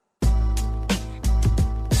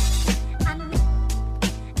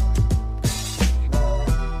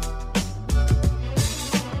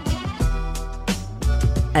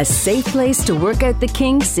a safe place to work out the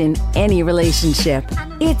kinks in any relationship.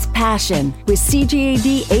 It's Passion with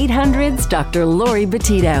CJAD 800's Dr. Lori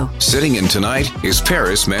Betito. Sitting in tonight is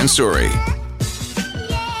Paris Mansouri.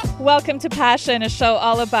 Welcome to Passion, a show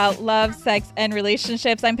all about love, sex, and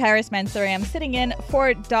relationships. I'm Paris Mansouri. I'm sitting in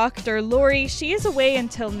for Dr. Lori. She is away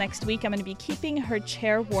until next week. I'm going to be keeping her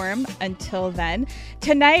chair warm until then.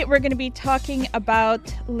 Tonight, we're going to be talking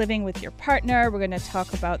about living with your partner. We're going to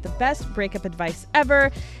talk about the best breakup advice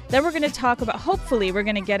ever. Then we're going to talk about, hopefully, we're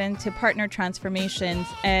going to get into partner transformations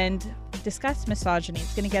and discuss misogyny.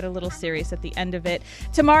 It's going to get a little serious at the end of it.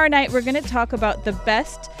 Tomorrow night, we're going to talk about the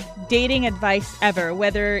best dating advice ever.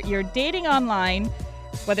 Whether you're dating online,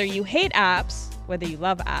 whether you hate apps, whether you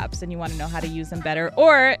love apps and you want to know how to use them better,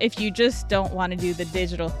 or if you just don't want to do the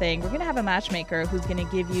digital thing, we're going to have a matchmaker who's going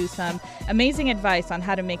to give you some amazing advice on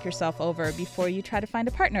how to make yourself over before you try to find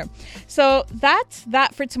a partner. So that's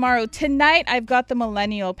that for tomorrow. Tonight, I've got the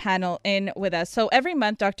millennial panel in with us. So every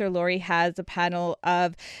month, Dr. Lori has a panel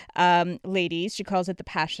of ladies. She calls it the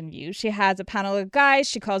Passion View. She has a panel of guys.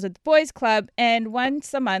 She calls it the Boys Club. And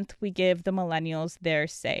once a month, we give the millennials their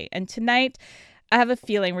say. And tonight, I have a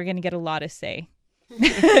feeling we're going to get a lot of say.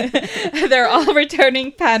 They're all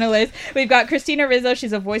returning panelists. We've got Christina Rizzo.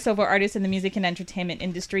 She's a voiceover artist in the music and entertainment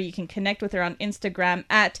industry. You can connect with her on Instagram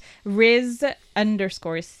at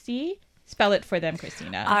Riz_C. Spell it for them,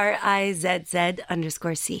 Christina.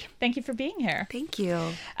 RIZZ_C. Thank you for being here. Thank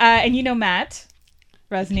you. And you know Matt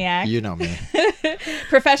Rusniak. You know me.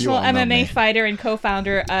 Professional You all know MMA me. fighter and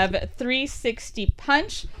co-founder of 360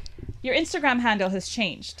 Punch. Your Instagram handle has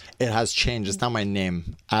changed. It has changed. It's now my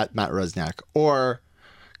name, at Matt Rusniak. Or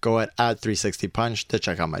go at 360 Punch to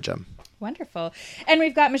check out my gym. Wonderful. And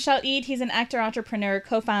we've got Michel Eid. He's an actor, entrepreneur,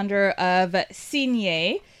 co-founder of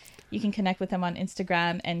Signé. You can connect with him on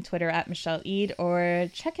Instagram and Twitter at Michel Eid, or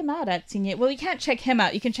check him out at Signé. Well, you can't check him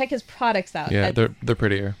out. You can check his products out. Yeah, at they're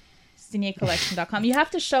prettier. SignéCollection.com. You have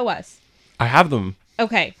to show us. I have them.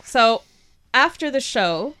 Okay, so after the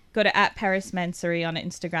show, go to at Paris Mansouri on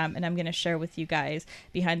Instagram, and I'm going to share with you guys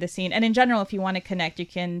behind the scene. And in general, if you want to connect, you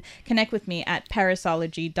can connect with me at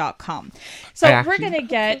parisology.com. So we're going to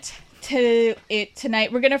get to it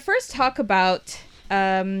tonight. We're going to first talk about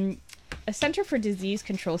a Center for Disease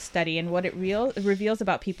Control study and what it reveals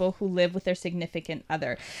about people who live with their significant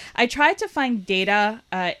other. I tried to find data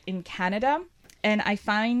in Canada, and I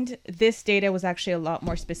find this data was actually a lot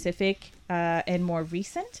more specific and more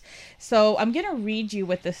recent. So I'm going to read you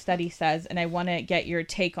what the study says, and I want to get your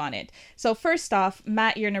take on it. So first off,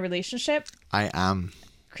 Matt, you're in a relationship. I am.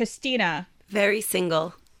 Christina. Very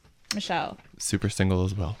single. Michelle. Super single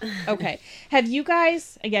as well. Okay. Have you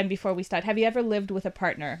guys, again, before we start, have you ever lived with a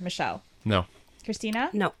partner? Michelle. No.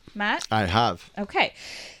 Christina? No. Matt? I have. Okay.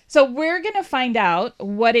 So we're going to find out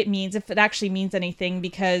what it means, if it actually means anything,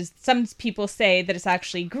 because some people say that it's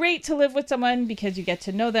actually great to live with someone because you get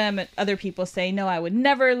to know them. And other people say, no, I would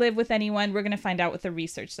never live with anyone. We're going to find out what the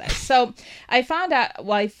research says. So I found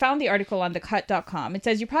the article on thecut.com. It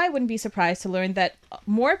says you probably wouldn't be surprised to learn that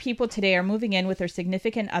more people today are moving in with their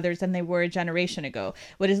significant others than they were a generation ago.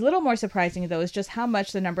 What is a little more surprising, though, is just how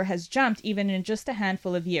much the number has jumped even in just a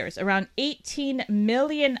handful of years. Around 18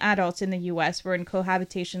 million adults in the U.S. were in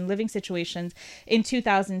cohabitation living situations in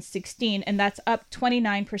 2016, and that's up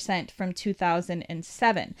 29% from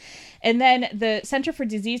 2007. And then the Center for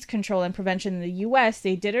Disease Control and Prevention in the U.S.,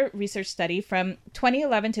 they did a research study from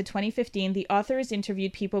 2011 to 2015. The authors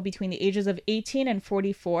interviewed people between the ages of 18 and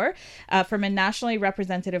 44 from a nationally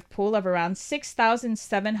representative pool of around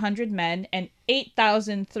 6,700 men and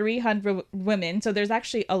 8,300 women. So there's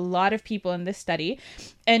actually a lot of people in this study.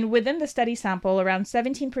 And within the study sample, around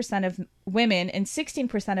 17% of women and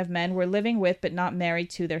 16% of men were living with but not married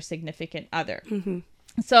to their significant other. Mm-hmm.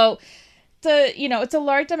 So it's a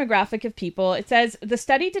large demographic of people. It says the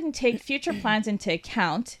study didn't take future plans into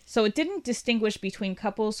account. So it didn't distinguish between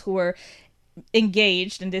couples who were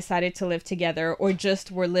engaged and decided to live together or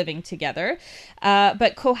just were living together.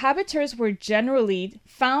 But cohabitors were generally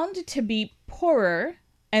found to be poorer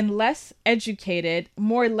and less educated,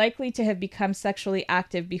 more likely to have become sexually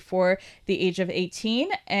active before the age of 18,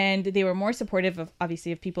 and they were more supportive of,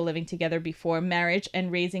 obviously, of people living together before marriage and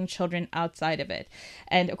raising children outside of it.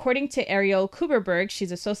 And according to Ariel Kuberberg,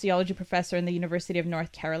 she's a sociology professor in the University of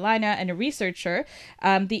North Carolina and a researcher,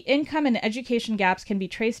 the income and education gaps can be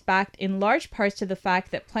traced back in large parts to the fact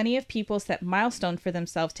that plenty of people set milestones for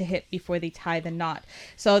themselves to hit before they tie the knot.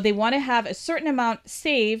 So they want to have a certain amount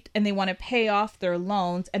saved, and they want to pay off their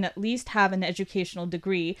loans and at least have an educational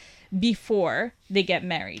degree before they get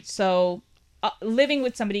married. So living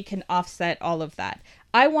with somebody can offset all of that.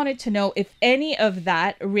 I wanted to know if any of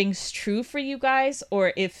that rings true for you guys,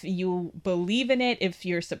 or if you believe in it, if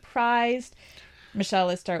you're surprised. Michelle,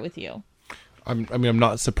 let's start with you. I'm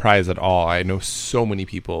not surprised at all. I know so many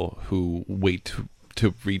people who wait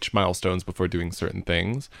to reach milestones before doing certain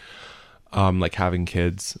things, like having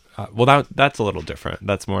kids. That's a little different.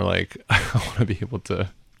 That's more like I want to be able to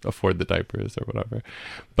afford the diapers or whatever.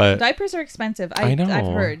 But diapers are expensive. I know. I've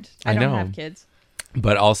heard. I don't have kids.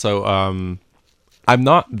 But also, I'm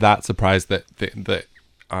not that surprised that the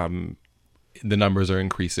numbers are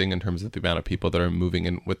increasing in terms of the amount of people that are moving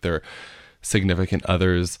in with their significant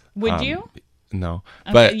others. Would you? No,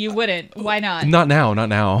 Okay, but you wouldn't. Why not? Not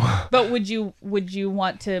now. But would you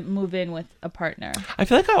want to move in with a partner? I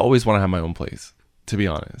feel like I always want to have my own place, to be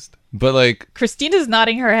honest. But like, Christina's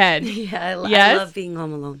nodding her head. Yeah, I Yes? love being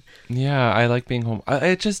home alone. yeah, I like being home.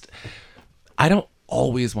 I don't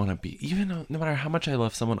always want to be, even though, no matter how much I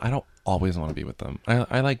love someone, I don't always want to be with them.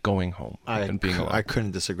 I like going home and being alone. I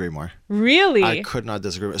couldn't disagree more. Really? I could not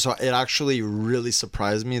disagree. So it actually really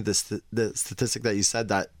surprised me, the statistic that you said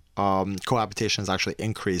that cohabitation has actually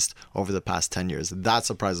increased over the past 10 years. That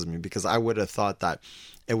surprises me, because I would have thought that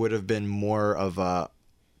it would have been more of a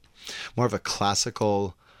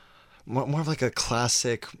classical, more of like a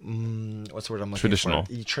classic, what's the word I'm looking Traditional.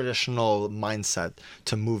 for? Traditional mindset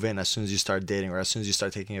to move in as soon as you start dating, or as soon as you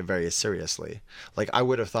start taking it very seriously. Like, I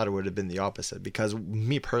would have thought it would have been the opposite, because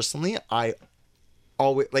me personally, I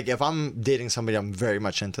always, like, if I'm dating somebody, I'm very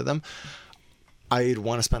much into them, I'd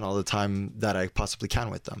want to spend all the time that I possibly can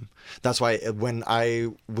with them. That's why when I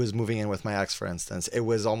was moving in with my ex, for instance, it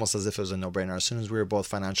was almost as if it was a no-brainer. As soon as we were both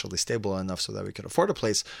financially stable enough so that we could afford a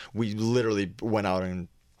place, we literally went out and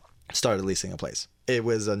started leasing a place. It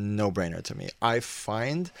was a no-brainer to me. I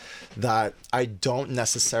find that I don't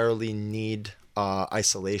necessarily need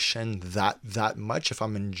isolation that much if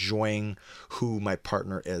I'm enjoying who my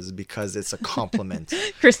partner is, because it's a compliment.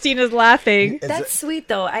 Christina's laughing. That's sweet,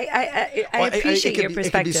 though. I appreciate your perspective.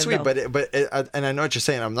 It could be sweet, though. but and I know what you're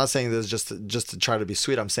saying. I'm not saying this just to try to be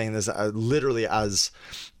sweet. I'm saying this literally as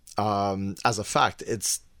a fact.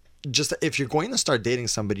 It's just, if you're going to start dating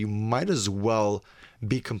somebody, you might as well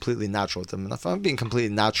be completely natural with them. And if I'm being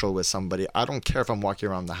completely natural with somebody, I don't care if I'm walking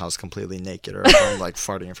around the house completely naked, or if I'm like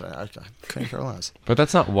farting in front. I couldn't care less. But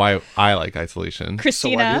that's not why I like isolation.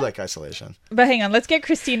 Christina. So why do you like isolation? But hang on, let's get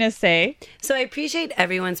Christina's say. So I appreciate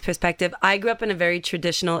everyone's perspective. I grew up in a very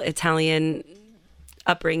traditional Italian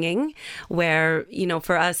upbringing where,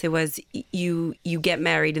 for us, it was you get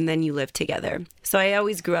married and then you live together. So I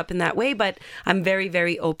always grew up in that way, but I'm very,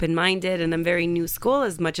 very open-minded, and I'm very new school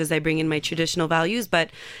as much as I bring in my traditional values. But,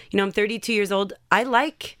 I'm 32 years old. I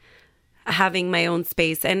like having my own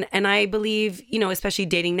space. And I believe, especially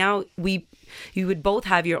dating now, you would both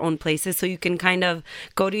have your own places, so you can kind of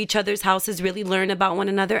go to each other's houses, really learn about one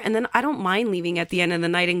another. And then I don't mind leaving at the end of the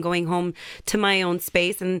night and going home to my own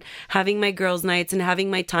space and having my girls' nights and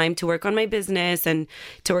having my time to work on my business and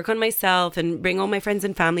to work on myself and bring all my friends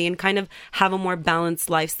and family and kind of have a more balanced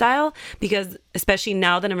lifestyle. Because especially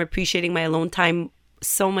now that I'm appreciating my alone time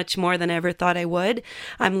so much more than I ever thought I would,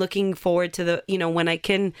 I'm looking forward to the, when I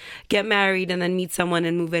can get married and then meet someone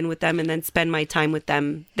and move in with them and then spend my time with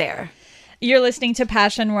them there. You're listening to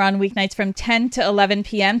Passion. We're on weeknights from 10 to 11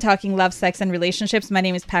 p.m. talking love, sex, and relationships. My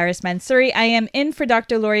name is Paris Mansouri. I am in for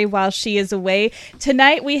Dr. Lori while she is away.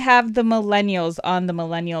 Tonight we have the millennials on the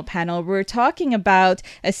millennial panel. We're talking about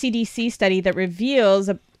a CDC study that reveals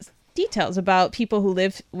details about people who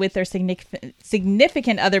live with their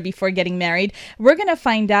significant other before getting married. We're going to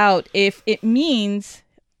find out if it means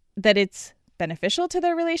that it's beneficial to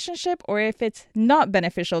their relationship or if it's not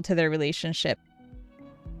beneficial to their relationship.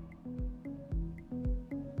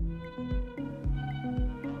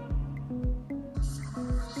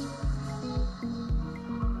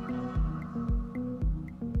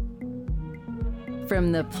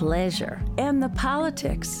 From the pleasure and the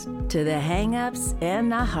politics to the hang-ups and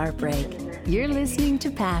the heartbreak, you're listening to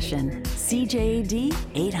Passion, CJAD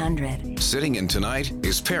 800. Sitting in tonight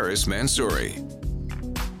is Paris Mansouri.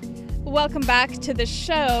 Welcome back to the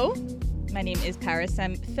show. My name is Paris.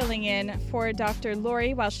 I'm filling in for Dr.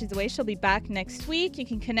 Lori while she's away. She'll be back next week. You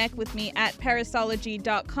can connect with me at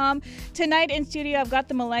parisology.com. Tonight in studio, I've got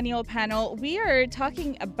the millennial panel. We are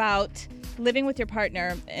talking about living with your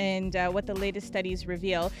partner and what the latest studies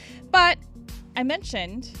reveal. But I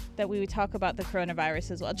mentioned that we would talk about the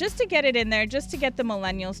coronavirus as well, just to get it in there, just to get the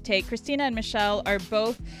millennials' take. Christina and Michelle are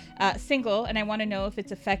both single, and I want to know if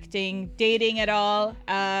it's affecting dating at all.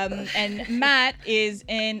 And Matt is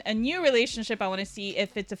in a new relationship. I want to see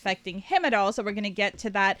if it's affecting him at all. So we're going to get to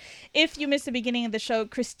that. If you missed the beginning of the show,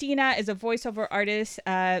 Christina is a voiceover artist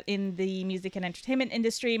in the music and entertainment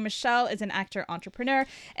industry. Michelle is an actor entrepreneur,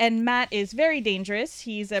 and Matt is very dangerous.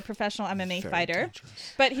 He's a professional MMA fighter,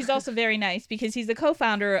 dangerous. But he's also very nice because he's the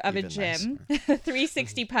co-founder of a gym,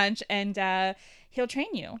 360 Punch, and he'll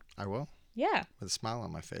train you. I will. Yeah. With a smile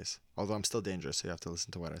on my face. Although I'm still dangerous, so you have to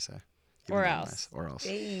listen to what I say. Or else. Nice. Or else.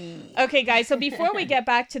 Okay, guys. So before we get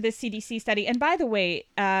back to the CDC study, and by the way,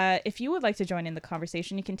 if you would like to join in the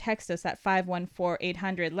conversation, you can text us at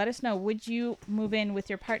 514-800. Let us know, would you move in with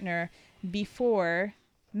your partner before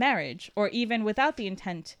marriage, or even without the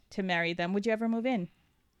intent to marry them? Would you ever move in?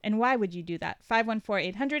 And why would you do that?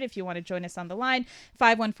 514-800 if you want to join us on the line.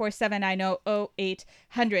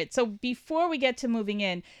 514-790-0800. So before we get to moving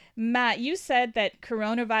in, Matt, you said that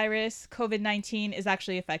coronavirus, COVID-19 is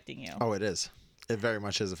actually affecting you. Oh, it is. It very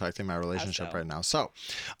much is affecting my relationship right now. So,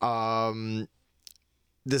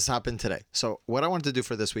 this happened today. So what I wanted to do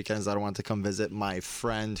for this weekend is that I wanted to come visit my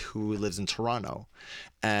friend who lives in Toronto.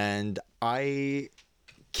 And I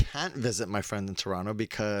can't visit my friend in Toronto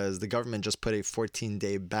because the government just put a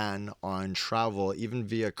 14-day ban on travel, even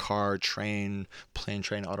via car, train, plane,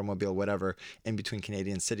 train, automobile, whatever, in between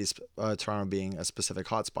Canadian cities, Toronto being a specific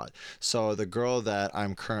hotspot. So the girl that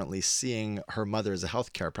I'm currently seeing, her mother is a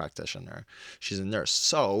healthcare practitioner. She's a nurse.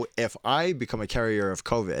 So if I become a carrier of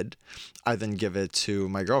COVID, I then give it to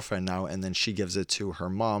my girlfriend now, and then she gives it to her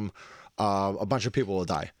mom. A bunch of people will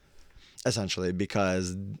die. Essentially,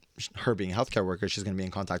 because her being a healthcare worker, she's going to be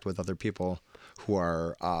in contact with other people who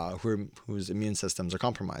are whose immune systems are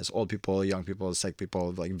compromised. Old people, young people, sick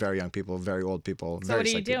people, like very young people, very old people. So very what are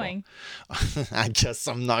you sick people. doing? I guess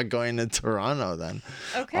I'm not going to Toronto then.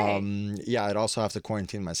 Okay. Yeah, I'd also have to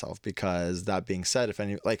quarantine myself because that being said, if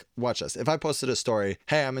any, like, watch this. If I posted a story,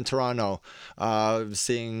 hey, I'm in Toronto,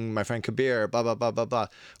 seeing my friend Kabir, blah, blah, blah, blah, blah,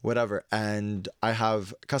 whatever. And I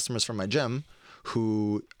have customers from my gym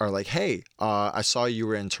who are like, hey, I saw you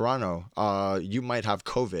were in Toronto. You might have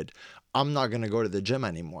COVID. I'm not going to go to the gym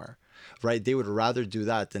anymore. Right? They would rather do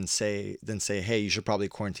that than say, hey, you should probably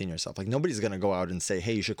quarantine yourself. Like, nobody's going to go out and say,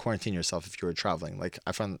 hey, you should quarantine yourself if you were traveling. Like,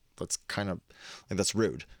 I find that's kind of, like, that's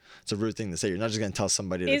rude. It's a rude thing to say. You're not just going to tell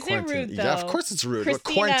somebody to quarantine. Is it rude, though? Yeah, of course it's rude. Christina,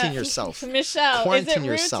 But quarantine yourself. Michelle, quarantine is it rude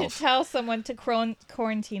yourself. to tell someone to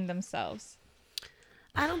quarantine themselves?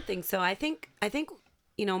 I don't think so. I think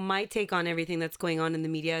you know, my take on everything that's going on in the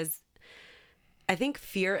media is, I think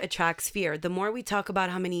fear attracts fear. The more we talk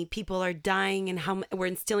about how many people are dying and how we're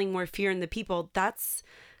instilling more fear in the people, that's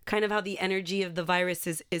kind of how the energy of the virus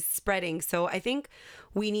is spreading. So I think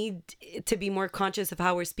we need to be more conscious of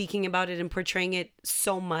how we're speaking about it and portraying it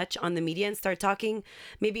so much on the media, and start talking,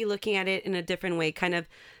 maybe looking at it in a different way, kind of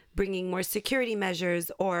bringing more security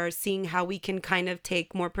measures, or seeing how we can kind of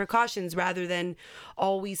take more precautions rather than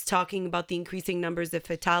always talking about the increasing numbers of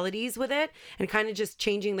fatalities with it, and kind of just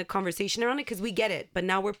changing the conversation around it, because we get it. But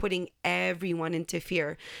now we're putting everyone into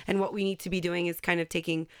fear. And what we need to be doing is kind of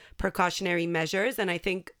taking precautionary measures. And I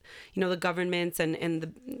think, you know, the governments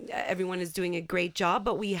and everyone is doing a great job,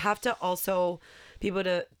 but we have to also be able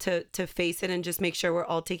to face it and just make sure we're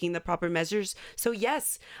all taking the proper measures. So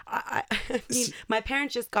yes, I mean, my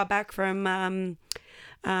parents just got back from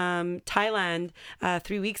Thailand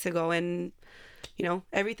 3 weeks ago, and you know,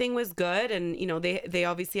 everything was good, and you know, they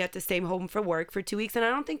obviously had to stay home for work for 2 weeks, and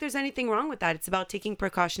I don't think there's anything wrong with that. It's about taking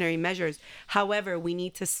precautionary measures. However, we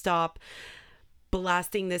need to stop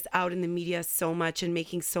blasting this out in the media so much and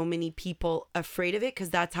making so many people afraid of it, because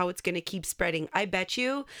that's how it's going to keep spreading. I bet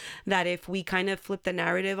you that if we kind of flip the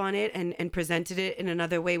narrative on it and presented it in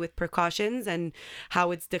another way with precautions and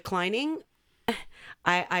how it's declining,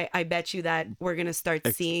 I bet you that we're going to start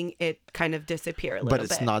seeing it kind of disappear a little bit.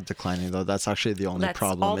 But it's not declining, though. That's actually the only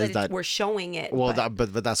problem. All is that we're showing it. Well,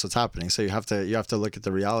 but that's what's happening. So you have to look at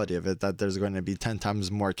the reality of it, that there's going to be 10 times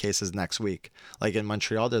more cases next week. Like in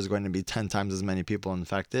Montreal, there's going to be 10 times as many people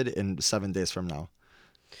infected in 7 days from now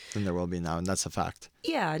than there will be now, and that's a fact.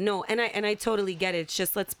 Yeah, no, and I totally get it. It's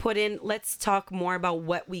just let's talk more about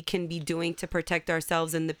what we can be doing to protect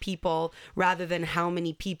ourselves and the people, rather than how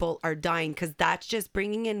many people are dying, because that's just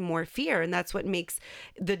bringing in more fear, and that's what makes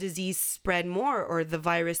the disease spread more, or the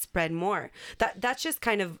virus spread more. That's just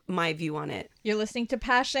kind of my view on it. You're listening to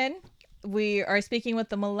Passion. We are speaking with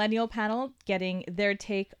the millennial panel, getting their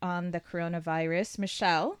take on the coronavirus.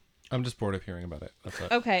 Michelle? I'm just bored of hearing about it. That's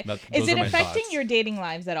it. Okay. That, Is those it are my affecting thoughts. your dating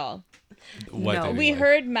lives at all? What No. dating We life?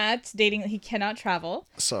 heard Matt's dating, he cannot travel.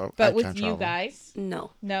 So But I with can't you travel. guys,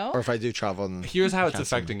 No. no? Or if I do travel, then Here's how it's can't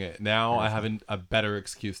see me. affecting it. Now I have a better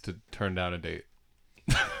excuse to turn down a date.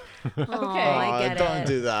 Okay. I get don't it.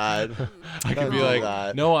 do that. I could Don't be do like,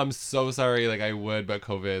 that. no, I'm so sorry. Like I would, but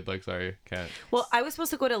COVID. Like sorry, can't. Well, I was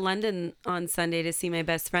supposed to go to London on Sunday to see my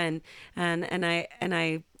best friend, and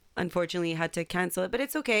I unfortunately had to cancel it. But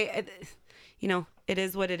it's okay. It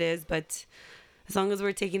is what it is. But as long as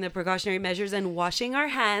we're taking the precautionary measures and washing our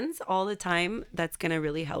hands all the time, that's gonna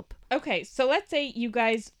really help. Okay, so let's say you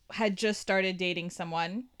guys had just started dating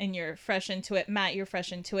someone and you're fresh into it. Matt, you're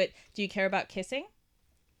fresh into it. Do you care about kissing?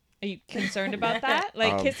 Are you concerned about that?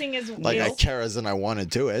 Like kissing is Like I care as in I want to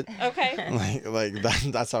do it. Okay. Like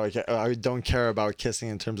that's how I care. I don't care about kissing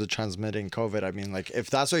in terms of transmitting COVID. I mean, like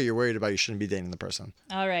if that's what you're worried about, you shouldn't be dating the person.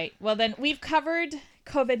 All right. Well, then we've covered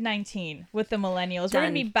COVID-19 with the millennials. We're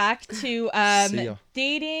going Done. to be back to See ya.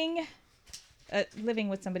 dating, living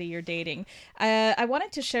with somebody you're dating. I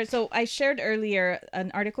wanted to share, so I shared earlier an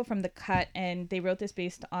article from The Cut, and they wrote this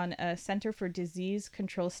based on a Center for Disease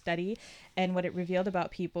Control study and what it revealed about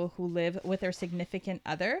people who live with their significant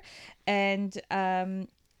other. And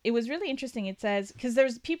it was really interesting. It says, because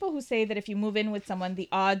there's people who say that if you move in with someone, the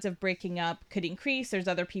odds of breaking up could increase. There's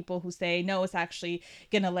other people who say, no, it's actually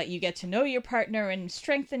going to let you get to know your partner and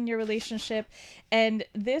strengthen your relationship. And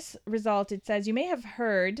this result, it says, you may have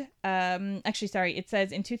heard, it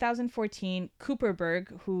says in 2014,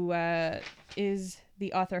 Cooperberg, who is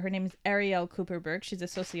the author, her name is Ariel Cooperberg. She's a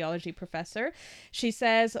sociology professor. She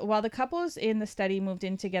says, while the couples in the study moved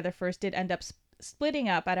in together first did end up splitting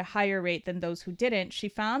up at a higher rate than those who didn't, she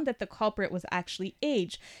found that the culprit was actually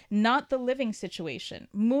age, not the living situation.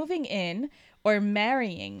 Moving in or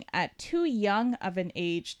marrying at too young of an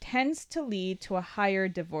age tends to lead to a higher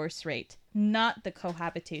divorce rate, not the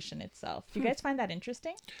cohabitation itself. Do you guys find that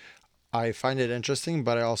interesting? I find it interesting,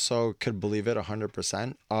 but I also could believe it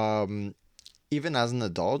 100%. Even as an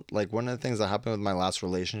adult, like one of the things that happened with my last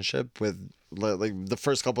relationship, with like the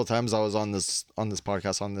first couple of times I was on this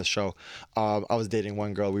podcast, on this show, I was dating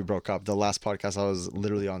one girl. We broke up. The last podcast I was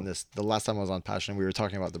literally on this. The last time I was on Passion, we were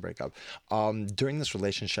talking about the breakup. During this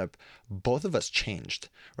relationship, both of us changed,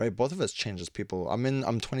 right? Both of us changed as people.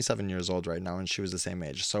 I'm 27 years old right now, and she was the same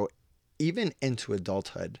age. So even into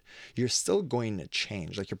adulthood, you're still going to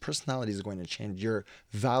change. Like your personality is going to change. Your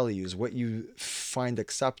values, what you find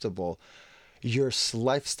acceptable, your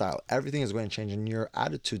lifestyle, everything is going to change, and your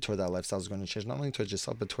attitude toward that lifestyle is going to change, not only towards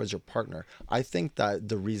yourself but towards your partner. I think that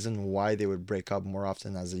the reason why they would break up more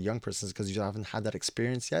often as a young person is because you haven't had that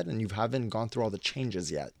experience yet, and you haven't gone through all the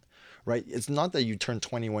changes yet, right? It's not that you turn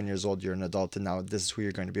 21 years old, you're an adult, and now this is who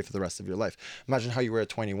you're going to be for the rest of your life. Imagine how you were at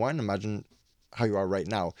 21, imagine how you are right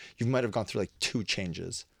now. You might have gone through like 2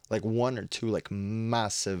 changes, like 1 or 2 like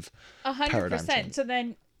massive paradigm 100%. changes. So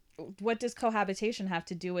then what does cohabitation have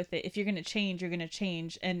to do with it? If you're going to change, you're going to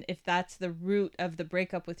change. And if that's the root of the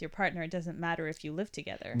breakup with your partner, it doesn't matter if you live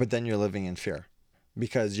together. But then you're living in fear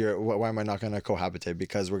because why am I not going to cohabitate?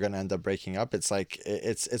 Because we're going to end up breaking up. It's like,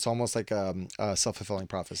 it's almost like a self-fulfilling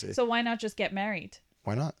prophecy. So why not just get married?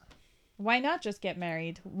 Why not? Why not just get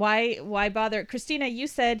married? Why bother? Christina, you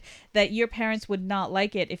said that your parents would not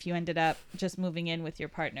like it if you ended up just moving in with your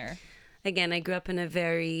partner. Again, I grew up in a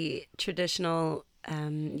very traditional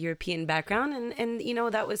European background, and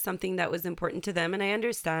that was something that was important to them, and I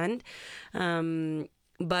understand.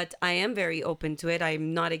 But I am very open to it.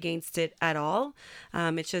 I'm not against it at all.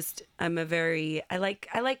 It's just I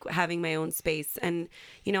like having my own space, and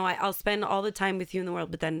I'll spend all the time with you in the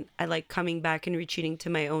world, but then I like coming back and retreating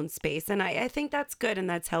to my own space, and I think that's good and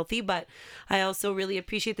that's healthy. But I also really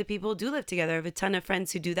appreciate that people do live together. I have a ton of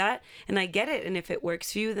friends who do that, and I get it. And if it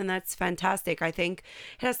works for you, then that's fantastic. I think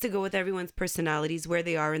it has to go with everyone's personalities, where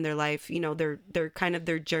they are in their life, their kind of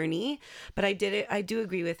their journey. But I do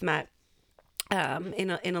agree with Matt. In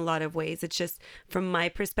a lot of ways. It's just from my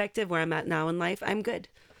perspective, where I'm at now in life, I'm good.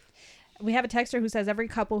 We have a texter who says every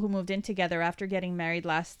couple who moved in together after getting married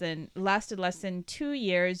lasted less than 2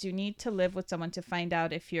 years. You need to live with someone to find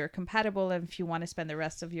out if you're compatible and if you want to spend the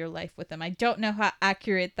rest of your life with them. I don't know how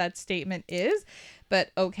accurate that statement is,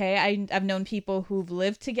 but okay. I've known people who've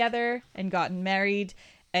lived together and gotten married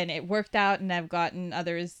and it worked out, and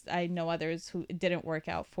I know others who it didn't work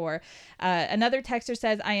out for. Another texter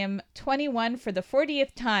says, I am 21 for the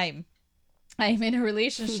 40th time. I am in a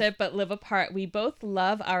relationship but live apart. We both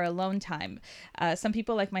love our alone time. Some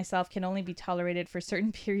people like myself can only be tolerated for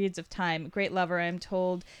certain periods of time. Great lover, I am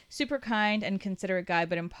told. Super kind and considerate guy,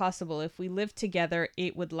 but impossible. If we lived together,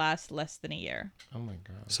 it would last less than a year. Oh my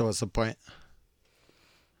god. So what's the point?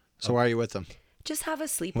 So why are you with them? Just have a on.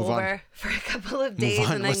 sleepover for a couple of days Move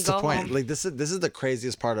on. and then What's go the point? home. Like this is the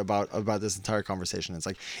craziest part about this entire conversation. It's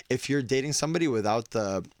like if you're dating somebody without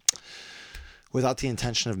the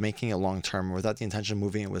intention of making it long term, or without the intention of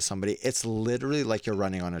moving in with somebody, it's literally like you're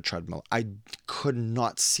running on a treadmill. I could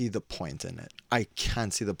not see the point in it. I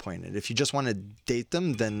can't see the point in it. If you just want to date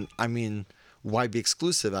them, then I mean, why be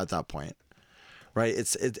exclusive at that point? Right?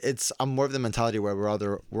 I'm more of the mentality where we're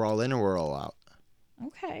all in or we're all out.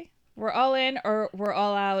 Okay. We're all in or we're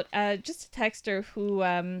all out. Just a texter who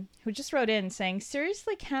just wrote in saying,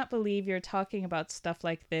 seriously can't believe you're talking about stuff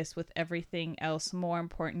like this with everything else more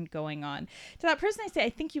important going on. To that person, I say, I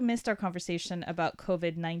think you missed our conversation about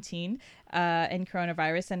COVID-19 and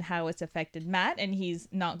coronavirus and how it's affected Matt, and he's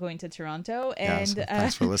not going to Toronto. And so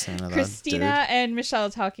thanks for listening to that, Christina dude. and Michelle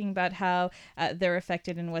talking about how they're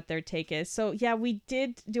affected and what their take is. So yeah, we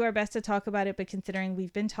did do our best to talk about it, but considering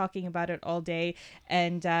we've been talking about it all day,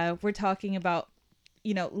 and we're talking about,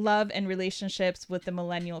 you know, love and relationships with the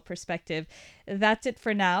millennial perspective. That's it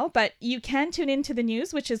for now, but you can tune into the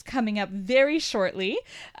news, which is coming up very shortly.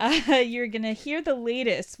 You're going to hear the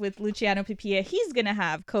latest with Luciano Pipia. He's going to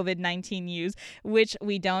have COVID-19 news, which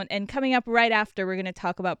we don't. And coming up right after, we're going to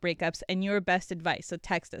talk about breakups and your best advice. So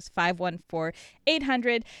text us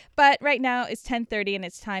 514-800. But right now it's 10:30 and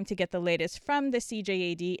it's time to get the latest from the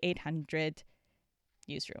CJAD 800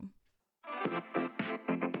 newsroom.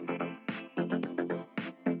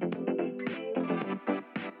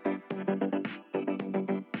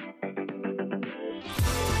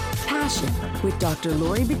 Passion with Dr.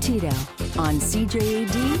 Lori Betito on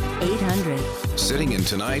CJAD 800. Sitting in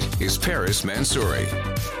tonight is Paris Mansouri.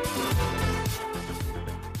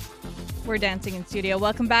 We're dancing in studio.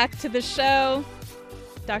 Welcome back to the show.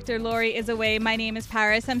 Dr. Lori is away. My name is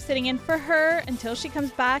Paris. I'm sitting in for her until she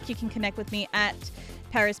comes back. You can connect with me at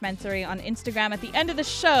Paris Mansouri on Instagram. At the end of the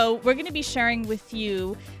show, we're going to be sharing with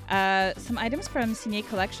you some items from Signé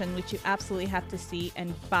Collection, which you absolutely have to see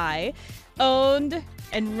and buy. Owned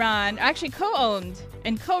and run, actually co-owned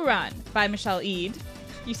and co-run by Michelle Eid.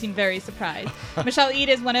 You seem very surprised. Michelle Eid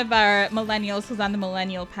is one of our millennials who's on the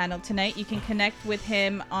millennial panel tonight. You can connect with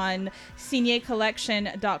him on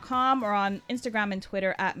signecollection.com or on Instagram and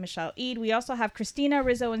Twitter at Michelle Eid. We also have Christina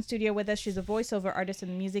Rizzo in studio with us. She's a voiceover artist in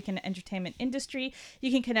the music and entertainment industry. You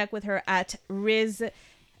can connect with her at RIZZ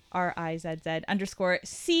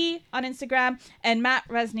 _C on Instagram, and Matt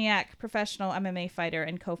Resniak, professional MMA fighter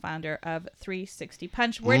and co-founder of 360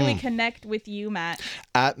 Punch. Where do we connect with you, Matt?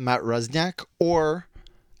 At Matt Resniak or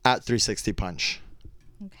at 360 Punch.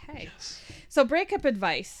 Okay. So breakup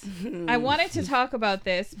advice. I wanted to talk about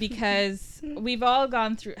this because we've all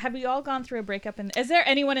gone through. Have we all gone through a breakup? And is there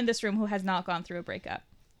anyone in this room who has not gone through a breakup?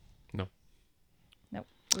 No. Nope.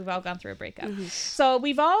 We've all gone through a breakup. So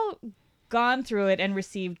we've all gone through it and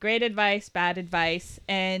received great advice, bad advice,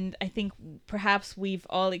 and I think perhaps we've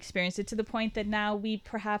all experienced it to the point that now we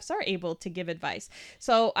perhaps are able to give advice.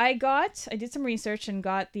 So I did some research and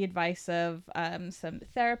got the advice of some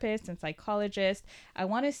therapists and psychologists. I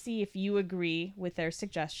want to see if you agree with their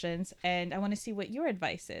suggestions, and I want to see what your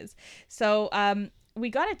advice is. So we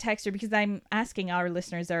got a texter because I'm asking our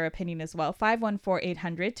listeners their opinion as well.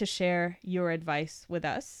 514-800 to share your advice with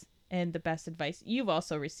us and the best advice you've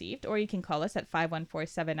also received, or you can call us at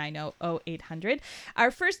 514-790-0800.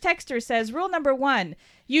 Our first texter says, rule number 1,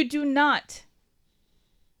 you do not,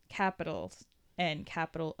 capital N,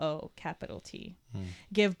 capital O, capital T,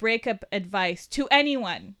 give breakup advice to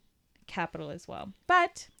anyone, capital as well.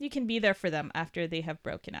 But you can be there for them after they have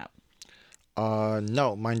broken up.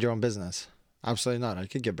 No, mind your own business. Absolutely not. I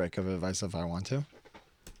could give breakup advice if I want to.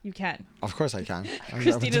 You can. Of course I can.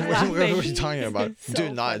 Christina's laughing. What are you talking about? So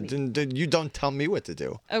Do not. funny. You don't tell me what to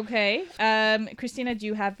do. Okay. Christina, do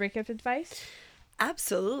you have breakup advice?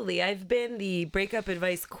 Absolutely. I've been the breakup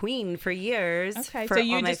advice queen for years. Okay, for so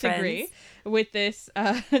you all my disagree friends. with this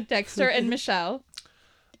Dexter and Michelle.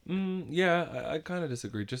 Yeah, I kind of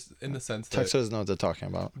disagree. Just in the sense that Texas know what they're talking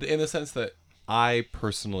about. I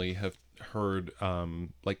personally have heard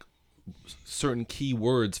like certain key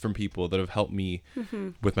words from people that have helped me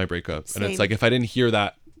with my breakup. Same. And it's like if I didn't hear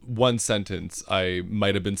that one sentence, I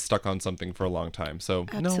might have been stuck on something for a long time. So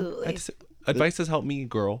Absolutely. advice has helped me,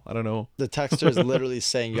 girl. I don't know. The texter is literally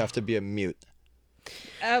saying you have to be a mute.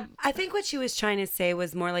 I think what she was trying to say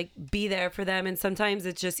was more like be there for them, and sometimes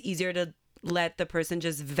it's just easier to let the person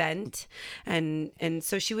just vent, and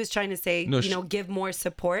so she was trying to say give more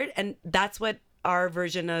support, and that's what our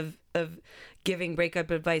version of giving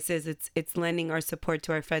breakup advice is. It's lending our support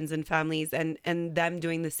to our friends and families, and them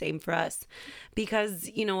doing the same for us, because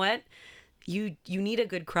you know what, you need a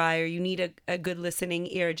good cry, or you need a good listening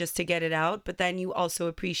ear just to get it out. But then you also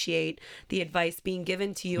appreciate the advice being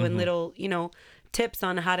given to you and little, tips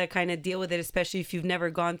on how to kind of deal with it, especially if you've never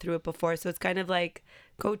gone through it before. So it's kind of like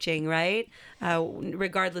coaching, right?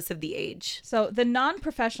 Regardless of the age. So the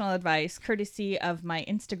non-professional advice, courtesy of my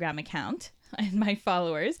Instagram account and my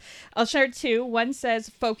followers, I'll share two. One says,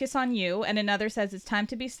 focus on you. And another says, it's time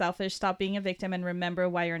to be selfish, stop being a victim, and remember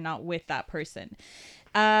why you're not with that person.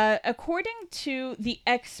 According to the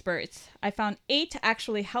experts, I found 8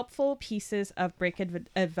 actually helpful pieces of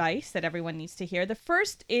advice that everyone needs to hear. The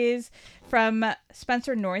first is from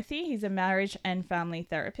Spencer Northey. He's a marriage and family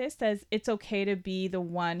therapist. Says it's okay to be the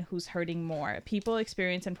one who's hurting more. People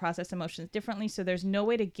experience and process emotions differently, so there's no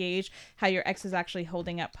way to gauge how your ex is actually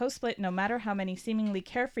holding up post-split, no matter how many seemingly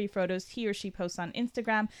carefree photos he or she posts on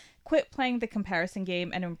Instagram. Quit playing the comparison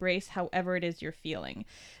game and embrace however it is you're feeling.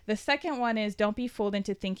 The second one is, don't be fooled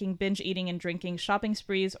into thinking binge eating and drinking, shopping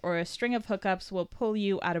sprees, or a string of hookups will pull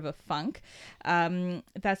you out of a funk.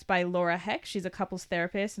 That's by Laura Heck. She's a couples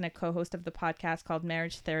therapist and a co-host of the podcast called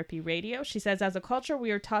Marriage Therapy Radio. She says, as a culture,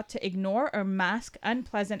 we are taught to ignore or mask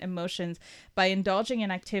unpleasant emotions by indulging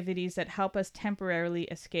in activities that help us temporarily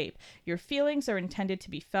escape. Your feelings are intended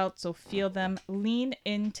to be felt, so feel them. Lean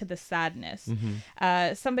into the sadness.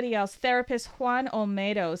 Somebody else, therapist Juan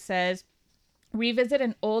Olmedo, says, revisit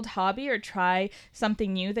an old hobby or try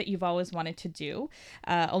something new that you've always wanted to do.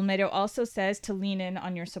 Olmedo also says to lean in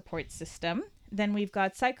on your support system. Then we've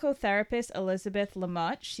got psychotherapist Elizabeth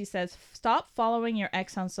Lamotte. She says, stop following your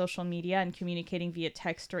ex on social media and communicating via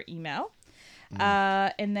text or email.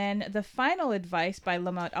 And then the final advice by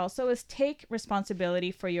Lamotte also is take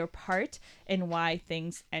responsibility for your part in why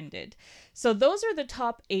things ended. So those are the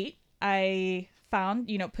top 8 I found,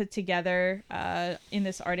 put together in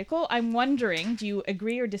this article. I'm wondering, do you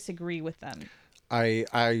agree or disagree with them? I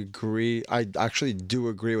agree. I actually do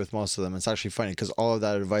agree with most of them. It's actually funny because all of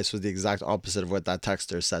that advice was the exact opposite of what that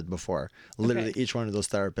texter said before. Literally, each one of those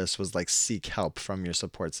therapists was like, seek help from your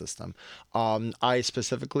support system. I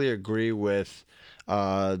specifically agree with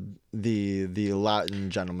the Latin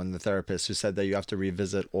gentleman, the therapist, who said that you have to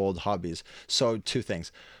revisit old hobbies. So 2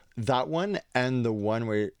 things. That one and the one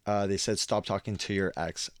where they said stop talking to your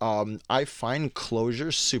ex. I find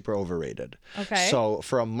closure super overrated. Okay. So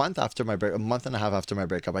for a month and a half after my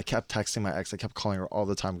breakup, I kept texting my ex. I kept calling her all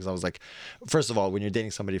the time because I was like, first of all, when you're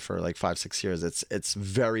dating somebody for like 5-6 years, it's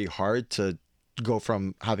very hard to go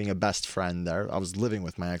from having a best friend there. I was living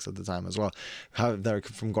with my ex at the time as well.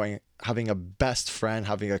 Having a best friend,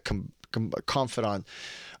 having a confidant,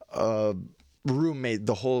 roommate,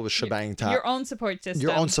 the whole shebang. Your own support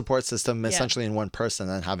system. Essentially in one person,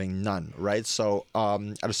 and having none, right? So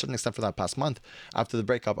at a certain extent for that past month after the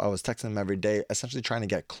breakup, I was texting them every day, essentially trying to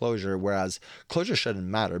get closure, whereas closure shouldn't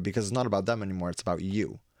matter because it's not about them anymore, it's about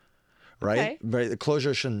you, right? Okay. Right? The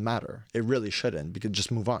closure shouldn't matter. It really shouldn't, because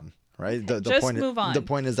just move on. Right. Move on. The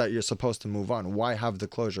point is that you're supposed to move on. Why have the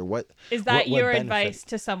closure? What is that? Your advice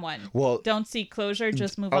to someone? Well, don't seek closure.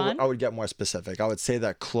 Just move on. I would get more specific. I would say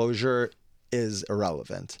that closure is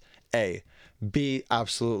irrelevant. A. B.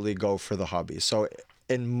 Absolutely go for the hobby. So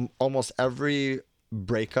in almost every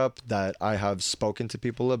breakup that I have spoken to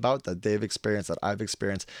people about, that they've experienced, that I've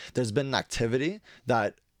experienced, there's been an activity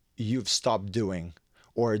that you've stopped doing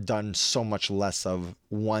or done so much less of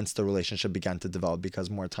once the relationship began to develop, because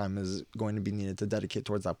more time is going to be needed to dedicate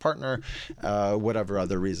towards that partner, whatever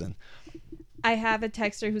other reason. I have a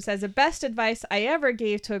texter who says, the best advice I ever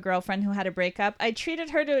gave to a girlfriend who had a breakup, I treated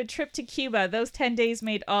her to a trip to Cuba. Those 10 days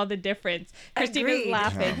made all the difference. Christy was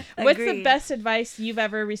laughing. Yeah. What's the best advice you've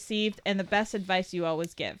ever received and the best advice you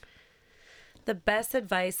always give? The best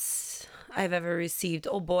advice I've ever received.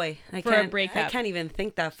 Oh boy, I can't even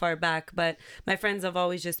think that far back. But my friends have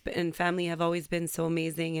always and family have always been so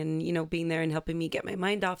amazing, and being there and helping me get my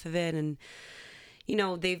mind off of it, and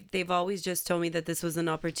they've always just told me that this was an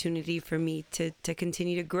opportunity for me to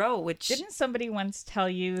continue to grow. Which didn't somebody once tell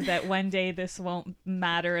you that one day this won't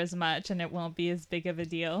matter as much and it won't be as big of a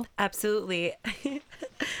deal? Absolutely.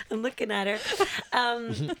 I'm looking at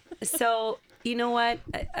her. So. You know what?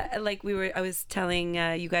 I was telling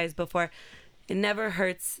you guys before, it never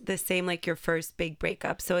hurts the same like your first big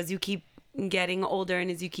breakup. So as you keep getting older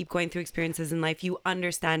and as you keep going through experiences in life, you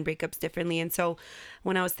understand breakups differently. And so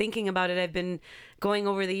when I was thinking about it, I've been going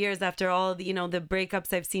over the years after all the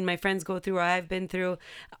breakups I've seen my friends go through or I've been through,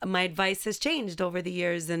 my advice has changed over the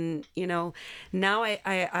years. And, now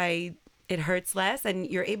I it hurts less, and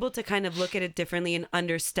you're able to kind of look at it differently and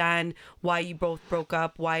understand why you both broke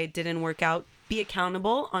up, why it didn't work out, be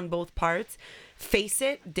accountable on both parts. Face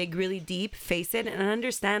it, dig really deep, face it, and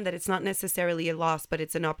understand that it's not necessarily a loss, but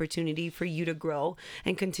it's an opportunity for you to grow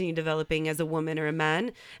and continue developing as a woman or a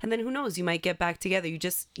man. And then who knows, you might get back together. You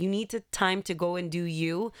need time to go and do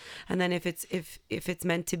you. And then if it's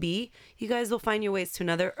meant to be, you guys will find your ways to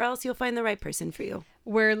another, or else you'll find the right person for you.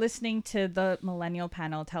 We're listening to the millennial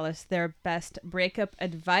panel tell us their best breakup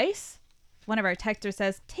advice. One of our texters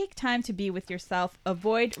says, take time to be with yourself,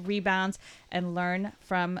 avoid rebounds, and learn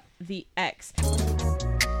from the ex.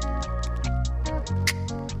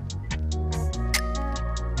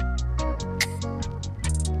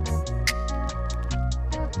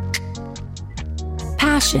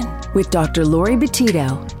 Passion with Dr. Lori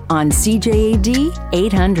Betito on CJAD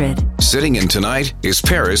 800. Sitting in tonight is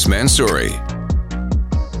Paris Mansouri.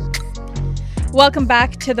 Welcome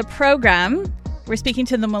back to the program. We're speaking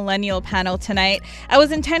to the millennial panel tonight. I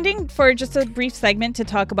was intending for just a brief segment to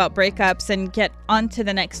talk about breakups and get on to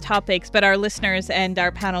the next topics, but our listeners and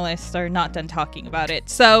our panelists are not done talking about it.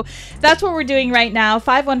 So that's what we're doing right now.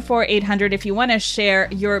 514-800 if you want to share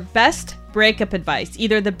your best breakup advice,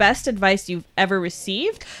 either the best advice you've ever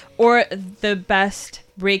received or the best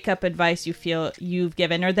breakup advice you feel you've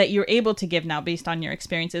given or that you're able to give now based on your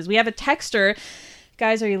experiences. We have a texter.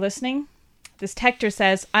 Guys, are you listening? This texter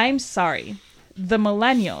says, I'm sorry. The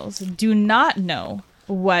millennials do not know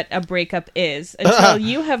what a breakup is until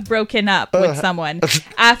you have broken up with someone.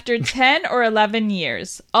 After 10 or 11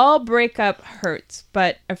 years, all breakup hurts,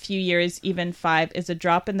 but a few years, even 5, is a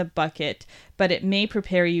drop in the bucket, but it may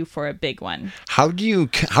prepare you for a big one. How can you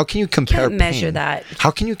compare Can't measure pain? that.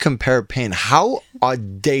 How can you compare pain? How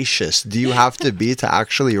audacious do you have to be to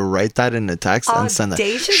actually write that in a text and send that?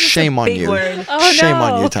 Audacious is a Shame on big you. word. Oh, Shame no.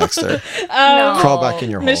 on you, texter. No. Crawl back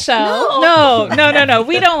in your hole. Michelle, no.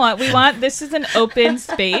 We want, this is an open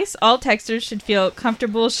space. All texters should feel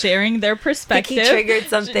comfortable sharing their perspective. Vicky triggered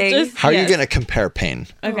something. How are you yes. going to compare pain?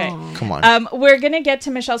 Okay. Come on. We're going to get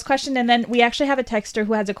to Michelle's question, and then we actually have a texter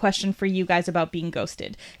who has a question for you guys about being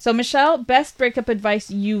ghosted. So, Michelle, best breakup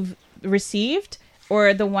advice you've received,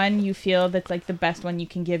 or the one you feel that's like the best one you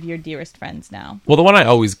can give your dearest friends now? Well, the one I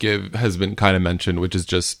always give has been kind of mentioned, which is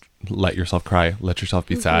just let yourself cry, let yourself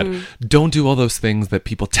be sad. Don't do all those things that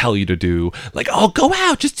people tell you to do. Like, oh, go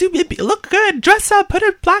out, just do it, look good, dress up, put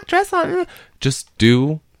a black dress on. Just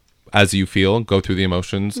do as you feel, go through the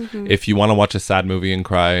emotions. If you want to watch a sad movie and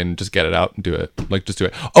cry and just get it out, do it. Like, just do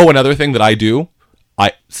it. Oh, another thing that I do,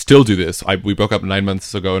 I still do this. We broke up 9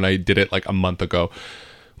 months ago and I did it like a month ago.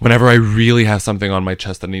 Whenever I really have something on my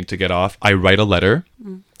chest that I need to get off, I write a letter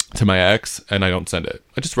to my ex and I don't send it.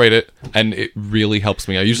 I just write it and it really helps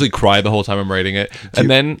me. I usually cry the whole time I'm writing it and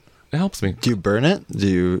then it helps me. Do you burn it?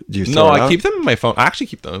 Do you throw No, it I out? keep them in my phone. I actually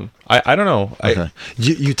keep them. I don't know. Okay.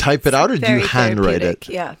 You type it out or do you Very handwrite it? therapeutic,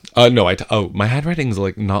 Yeah. No, my handwriting's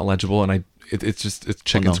like not legible and it's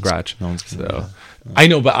chicken one's- scratch. no one's gonna do So I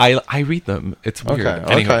know, but I read them. It's weird.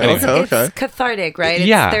 Okay, Anyway. okay. It's cathartic, right? It's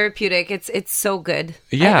Yeah. therapeutic. It's so good.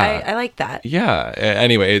 Yeah. I like that. Yeah.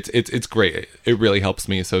 Anyway, it's great. It really helps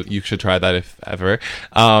me. So you should try that if ever.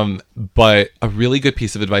 But a really good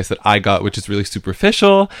piece of advice that I got, which is really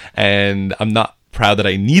superficial, and I'm not proud that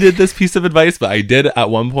I needed this piece of advice, but I did at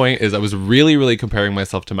one point, is I was really, really comparing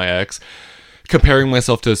myself to my ex, comparing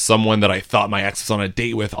myself to someone that I thought my ex was on a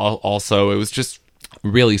date with. Also, it was just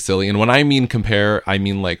really silly. And when I mean compare, I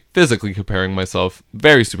mean like physically comparing myself.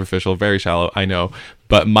 Very superficial, very shallow, I know.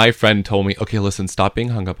 But my friend told me, okay, listen, stop being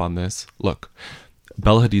hung up on this. Look,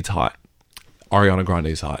 Bella Hadid's hot. Ariana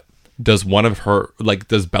Grande's hot. Does Bella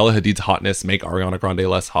Hadid's hotness make Ariana Grande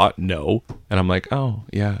less hot? No. And I'm like, oh,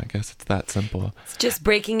 yeah, I guess it's that simple. It's just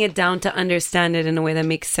breaking it down to understand it in a way that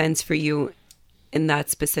makes sense for you in that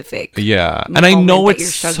specific Yeah. And I moment know that you're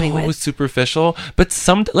it's struggling so with. superficial, but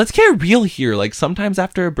let's get real here. Like sometimes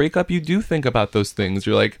after a breakup, you do think about those things.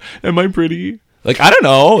 You're like, am I pretty? Like, I don't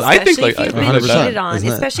know. I think Especially like if you've been 100%, cheated on, isn't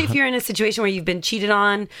it? especially if you're in a situation where you've been cheated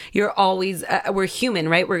on, you're always, we're human,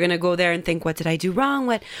 right? We're going to go there and think, what did I do wrong?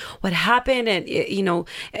 What happened? And,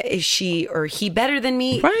 is she or he better than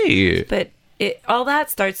me? Right. But all that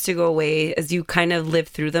starts to go away as you kind of live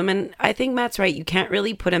through them. And I think Matt's right. You can't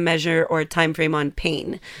really put a measure or a time frame on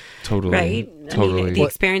pain, Totally. right? Totally. I mean, the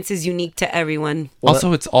experience is unique to everyone.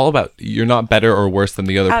 Also, it's all about you're not better or worse than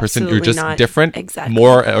the other person. You're Absolutely just not. different, Exactly.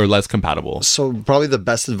 more or less compatible. So probably the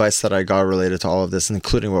best advice that I got related to all of this,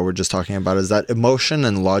 including what we're just talking about, is that emotion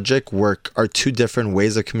and logic are two different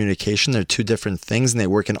ways of communication. They're two different things and they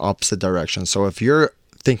work in opposite directions. So if you're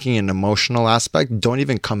thinking an emotional aspect, don't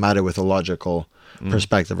even come at it with a logical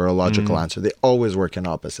perspective or a logical answer. They always work in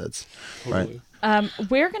opposites, right?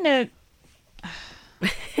 We're going to...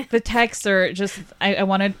 The texts are just, I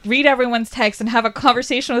want to read everyone's text and have a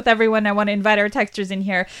conversation with everyone. I want to invite our texters in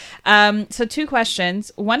here. So 2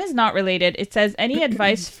 questions. One is not related. It says, any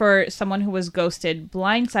advice for someone who was ghosted,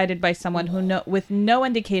 blindsided by someone who with no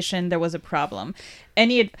indication there was a problem?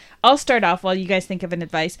 I'll start off while you guys think of an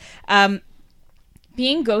advice.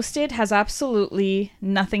 Being ghosted has absolutely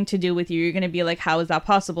nothing to do with you. You're going to be like, how is that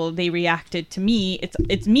possible? They reacted to me.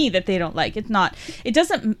 It's me that they don't like. It's not.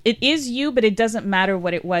 It is you, but it doesn't matter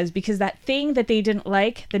what it was, because that thing that they didn't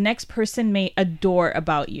like, the next person may adore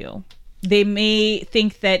about you. They may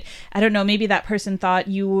think that, I don't know, maybe that person thought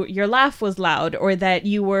your laugh was loud, or that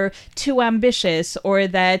you were too ambitious, or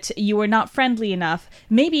that you were not friendly enough.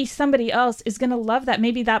 Maybe somebody else is going to love that.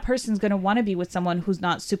 Maybe that person's going to want to be with someone who's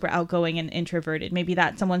not super outgoing and introverted. Maybe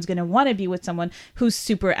that someone's going to want to be with someone who's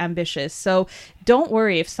super ambitious. So don't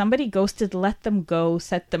worry. If somebody ghosted, let them go,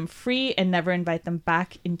 set them free, and never invite them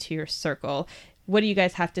back into your circle. What do you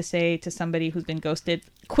guys have to say to somebody who's been ghosted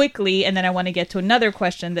quickly? And then I want to get to another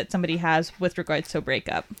question that somebody has with regards to a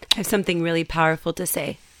breakup. I have something really powerful to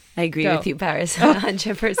say. I agree with you, Paris,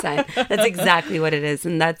 100%. That's exactly what it is.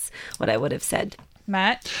 And that's what I would have said.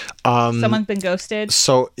 Matt, someone's been ghosted.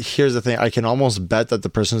 So here's the thing. I can almost bet that the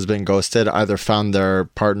person who's been ghosted either found their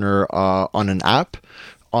partner on an app,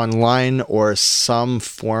 online, or some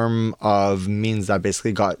form of means that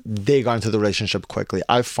basically they got into the relationship quickly.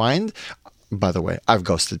 I find... By the way, I've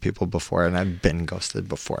ghosted people before, and I've been ghosted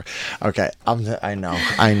before. Okay, I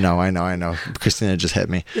know. Christina just hit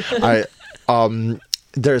me.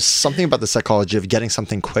 There's something about the psychology of getting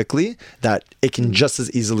something quickly that it can just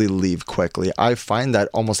as easily leave quickly. I find that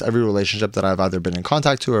almost every relationship that I've either been in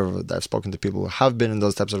contact to, or that I've spoken to people who have been in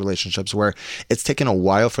those types of relationships, where it's taken a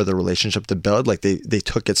while for the relationship to build, like they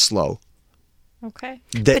took it slow. Okay.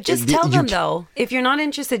 But just tell them, though. If you're not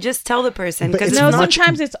interested, just tell the person. Because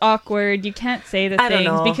sometimes it's awkward. You can't say the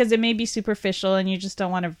things because it may be superficial and you just don't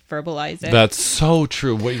want to verbalize it. That's so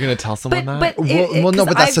true. What, you're going to tell someone that? But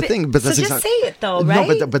that's the thing. But that's just say it, though, right?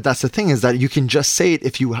 No, but that's the thing, is that you can just say it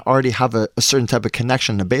if you already have a certain type of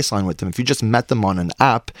connection, a baseline with them. If you just met them on an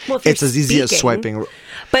app, it's as easy as swiping.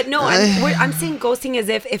 But no, I'm saying ghosting as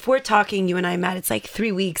if we're talking, you and I, Matt, it's like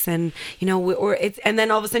 3 weeks, and and then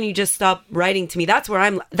all of a sudden you just stop writing to me. That's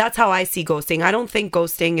how I see ghosting. I don't think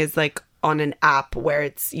ghosting is like on an app where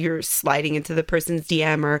you're sliding into the person's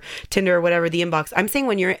DM or Tinder or whatever, the inbox. I'm saying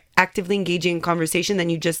when you're actively engaging in conversation, then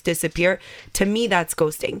you just disappear. To me, that's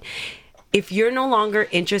ghosting. If you're no longer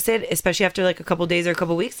interested, especially after like a couple days or a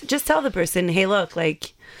couple weeks, just tell the person, hey, look,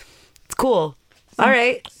 like, it's cool. All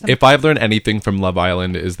right. If I've learned anything from Love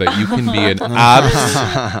Island, is that you can be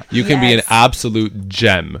an absolute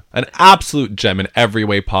gem in every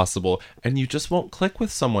way possible, and you just won't click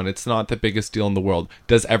with someone. It's not the biggest deal in the world.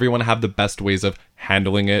 Does everyone have the best ways of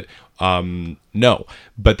handling it? No,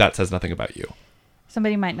 but that says nothing about you.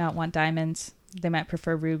 Somebody might not want diamonds. They might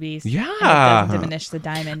prefer rubies. Yeah. And it doesn't diminish the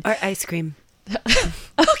diamond. Or ice cream.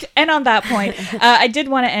 Okay, and on that point, I did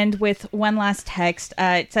want to end with one last text.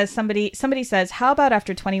 It says somebody says, how about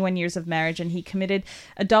after 21 years of marriage and he committed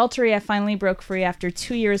adultery, I finally broke free after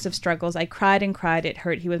 2 years of struggles. I cried and cried. It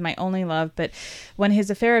hurt. He was my only love. But when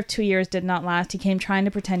his affair of 2 years did not last, he came trying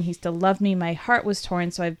to pretend he still loved me. My heart was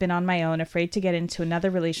torn, so I've been on my own, afraid to get into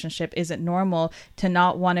another relationship. Is it normal to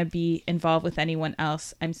not want to be involved with anyone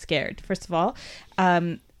else? I'm scared. First of all,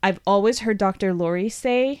 I've always heard Dr. Lori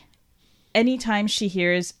say, anytime she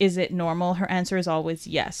hears, is it normal? Her answer is always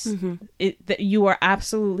yes. Mm-hmm. You are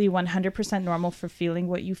absolutely 100% normal for feeling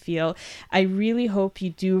what you feel. I really hope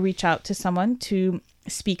you do reach out to someone to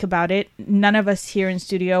speak about it. None of us here in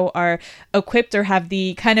studio are equipped or have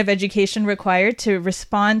the kind of education required to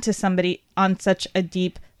respond to somebody on such a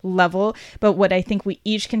deep level. But what I think we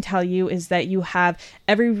each can tell you is that you have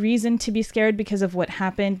every reason to be scared because of what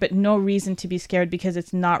happened, but no reason to be scared because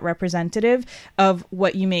it's not representative of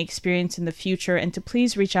what you may experience in the future. And to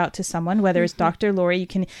please reach out to someone, whether it's Dr. Lori, you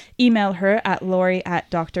can email her at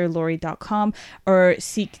lori@drlori.com, or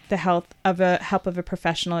seek the help of a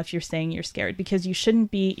professional if you're saying you're scared, because you shouldn't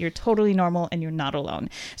be. You're totally normal and you're not alone.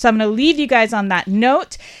 So I'm going to leave you guys on that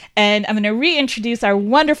note, and I'm going to reintroduce our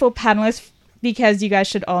wonderful panelists, because you guys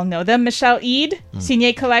should all know them. Michelle Eid,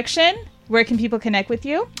 Signé Collection. Where can people connect with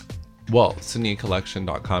you? Well,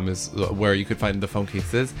 SignéCollection.com is where you could find the phone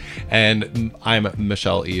cases. And I'm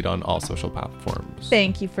Michelle Eid on all social platforms.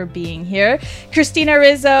 Thank you for being here. Christina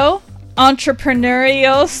Rizzo,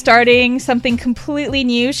 entrepreneurial, starting something completely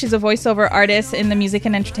new. She's a voiceover artist in the music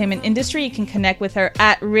and entertainment industry. You can connect with her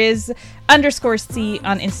at Riz_C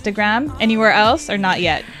on Instagram. Anywhere else or not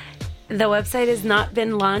yet? The website has not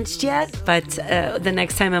been launched yet, but the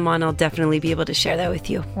next time I'm on, I'll definitely be able to share that with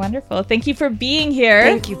you. Wonderful. Thank you for being here.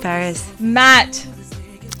 Thank you, Paris. Matt,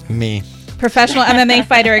 Me. professional MMA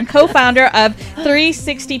fighter and co-founder of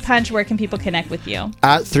 360 Punch. Where can people connect with you?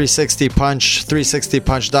 At 360 Punch,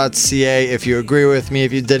 360punch.ca. If you agree with me,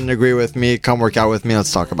 if you didn't agree with me, come work out with me.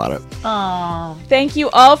 Let's talk about it. Thank you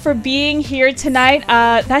all for being here tonight.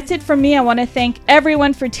 That's it from me. I want to thank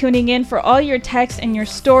everyone for tuning in, for all your texts and your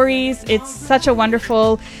stories. It's such a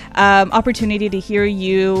wonderful opportunity to hear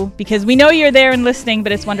you, because we know you're there and listening,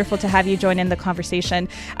 but it's wonderful to have you join in the conversation.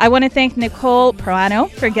 I want to thank Nicole Proano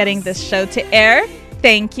for getting this show to air.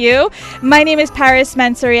 Thank you. My name is Paris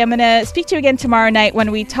Mansouri. I'm going to speak to you again tomorrow night when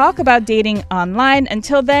we talk about dating online.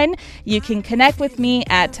 Until then, you can connect with me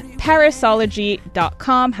at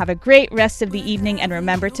parisology.com. Have a great rest of the evening, and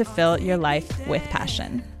remember to fill your life with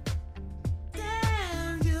passion.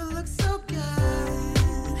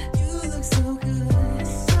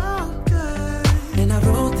 And I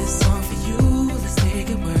wrote this song for you. Let's make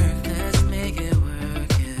it work.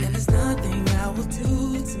 And there's nothing I will do